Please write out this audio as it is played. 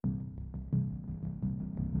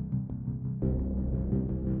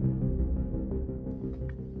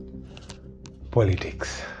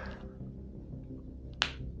Politics.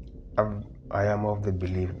 I am of the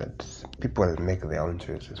belief that people make their own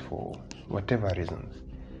choices for whatever reasons.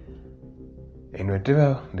 And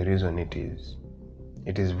whatever the reason it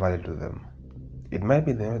is valid to them. It might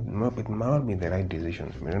not be the right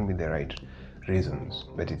decisions, it may not be the right reasons,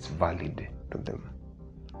 but it's valid to them.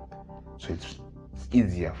 So it's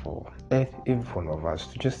easier for every one of us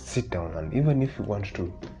to just sit down, and even if you want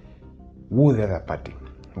to woo the other party,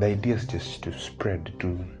 the idea is just to spread,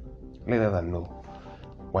 to let the other know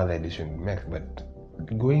what the decision makes. But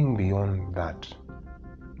going beyond that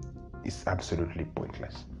is absolutely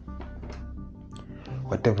pointless.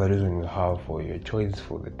 Whatever reason you have for your choice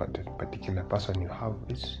for the particular person you have,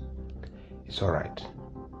 it's alright.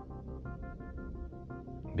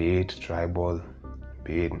 Be it tribal,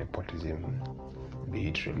 be it nepotism, be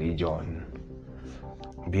it religion,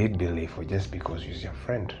 be it belief, or just because he's your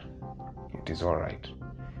friend, it is alright.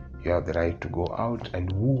 You have the right to go out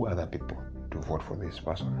and woo other people to vote for this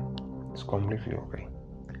person. It's completely okay.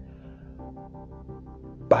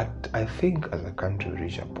 But I think as a country we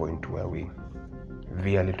reach a point where we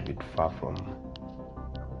veer a little bit far from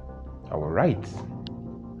our rights.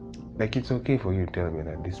 Like, it's okay for you to tell me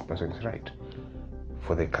that this person is right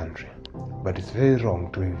for the country, but it's very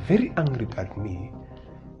wrong to be very angry at me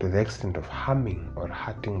to the extent of harming or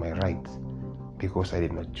hurting my rights because I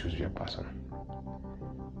did not choose your person.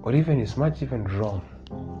 Or even, it's much even wrong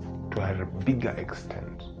to a bigger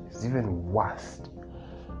extent. It's even worse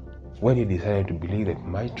when you decided to believe that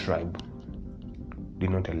my tribe did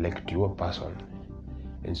not elect your person,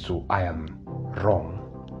 and so I am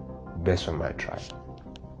wrong based on my tribe.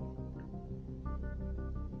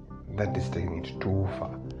 That is taking it too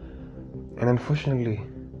far. And unfortunately,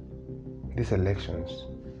 these elections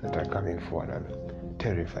that are coming forward are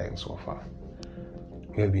terrifying so far.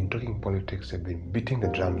 We have been talking politics, have been beating the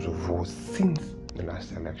drums of war since the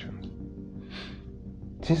last elections.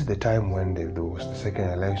 Since the time when there was the second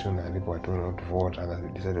election and people were told not to vote, others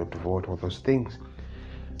decided not to vote, all those things,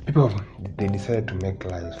 they decided to make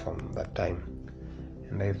lines from that time.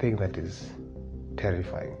 And I think that is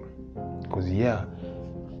terrifying. Because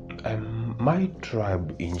my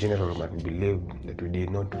tribe in general might believe that we did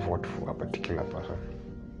not vote for a particular person.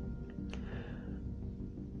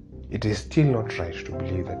 It is still not right to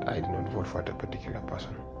believe that I did not vote for a particular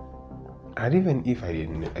person. And even if I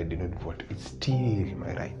did not vote, it's still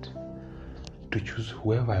my right to choose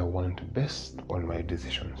whoever I want based on my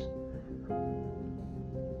decisions.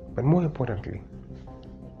 But more importantly,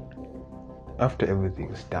 after everything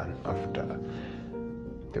is done, after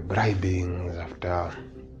the bribings, after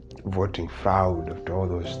voting fraud, after all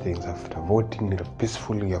those things, after voting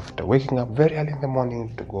peacefully, after waking up very early in the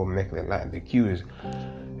morning to go make the queues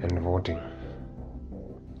and voting,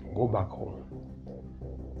 go back home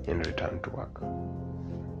and return to work.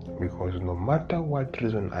 Because no matter what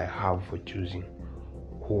reason I have for choosing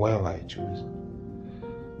whoever I choose,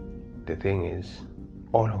 the thing is,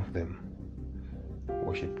 all of them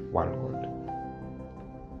worship one God,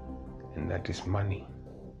 and that is money,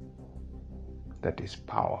 that is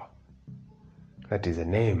power, that is a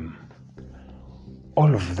name.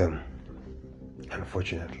 All of them,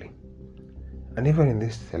 unfortunately. And even in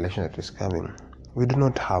this election that is coming, we do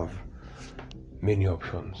not have many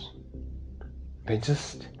options. They're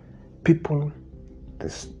just people.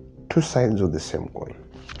 There's two sides of the same coin.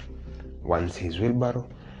 One says wheelbarrow,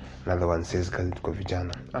 another one says kazi tuko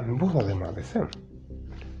vijana, and both of them are the same.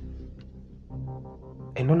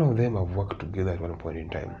 And all of them have worked together at one point in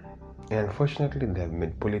time. And unfortunately, they have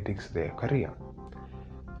made politics their career.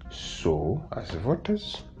 So, as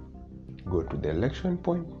voters, go to the election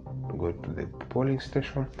point, go to the polling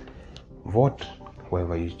station, vote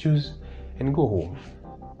whoever you choose, and go home.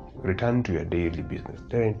 Return to your daily business,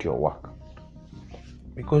 return to your work.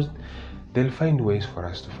 Because they'll find ways for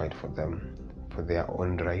us to fight for them, for their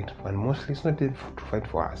own right. And mostly it's not to fight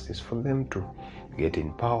for us, it's for them to get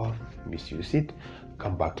in power, misuse it,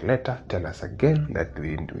 come back later, tell us again that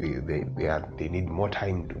they need more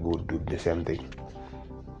time to go do the same thing.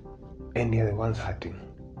 And they're the ones hurting.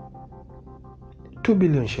 2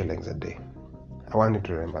 billion shillings a day. I want you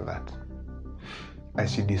to remember that.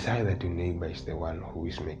 As you decide that your neighbor is the one who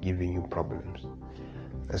is giving you problems,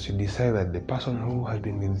 as you decide that the person who has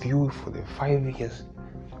been with you for the 5 years,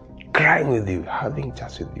 crying with you, having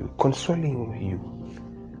chats with you, consoling you,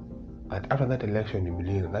 that after that election you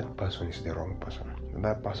believe that person is the wrong person,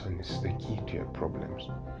 that person is the key to your problems,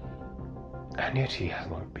 and yet he has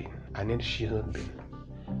not been, and yet she has not been.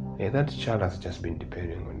 And that child has just been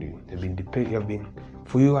depending on you.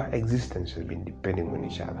 For your existence has been depending on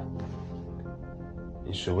each other.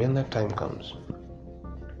 And so when that time comes,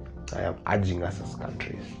 I am urging us as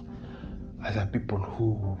countries, as a people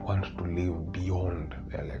who want to live beyond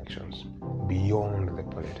the elections, beyond the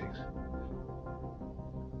politics.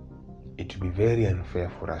 It would be very unfair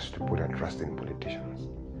for us to put our trust in politicians,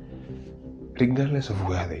 regardless of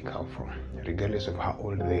where they come from, regardless of how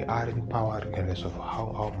old they are in power, regardless of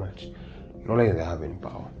how much knowledge they have in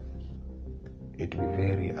power. It would be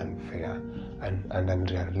very unfair and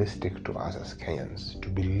unrealistic to us as Kenyans to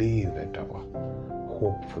believe that our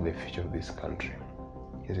hope for the future of this country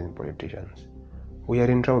is in politicians. We are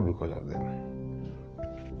in trouble because of them.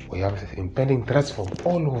 We have impending threats from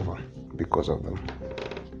all over because of them.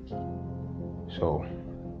 So,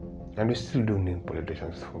 and we still do need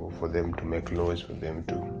politicians for them to make laws, for them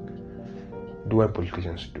to do what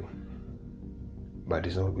politicians do. But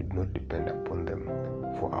we do not depend upon them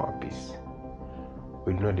for our peace.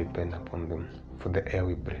 We do not depend upon them for the air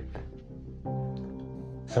we breathe.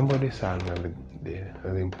 Somebody sang that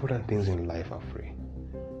the important things in life are free.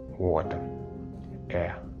 Water,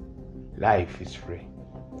 air, life is free.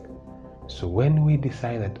 So when we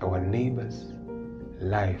decide that our neighbor's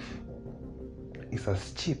life is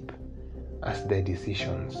as cheap as their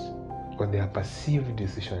decisions or their perceived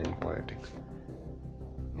decision in politics,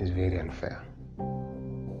 it's very unfair.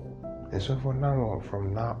 And so from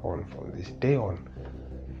this day on,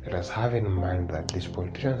 let us have in mind that these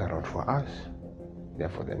politicians are not for us, they are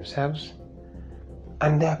for themselves,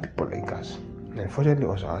 and they are people like us. And unfortunately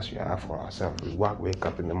also us, we are for ourselves. We wake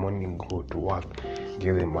up in the morning, go to work,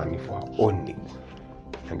 give them money for our own needs,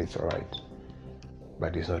 and it's alright.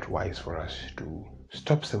 But it's not wise for us to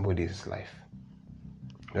stop somebody's life,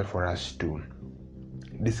 not for us to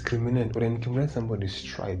discriminate or incriminate somebody's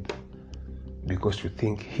tribe because you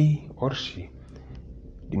think he or she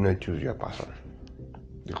did not choose your person.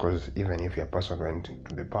 Because even if your person went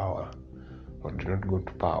to the power or did not go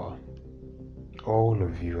to power, all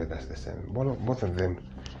of you are just the same. Both of them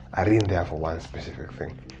are in there for one specific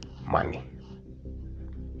thing: money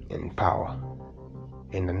and power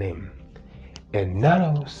and the name. And none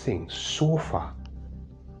of those things so far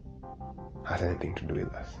has anything to do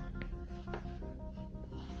with us.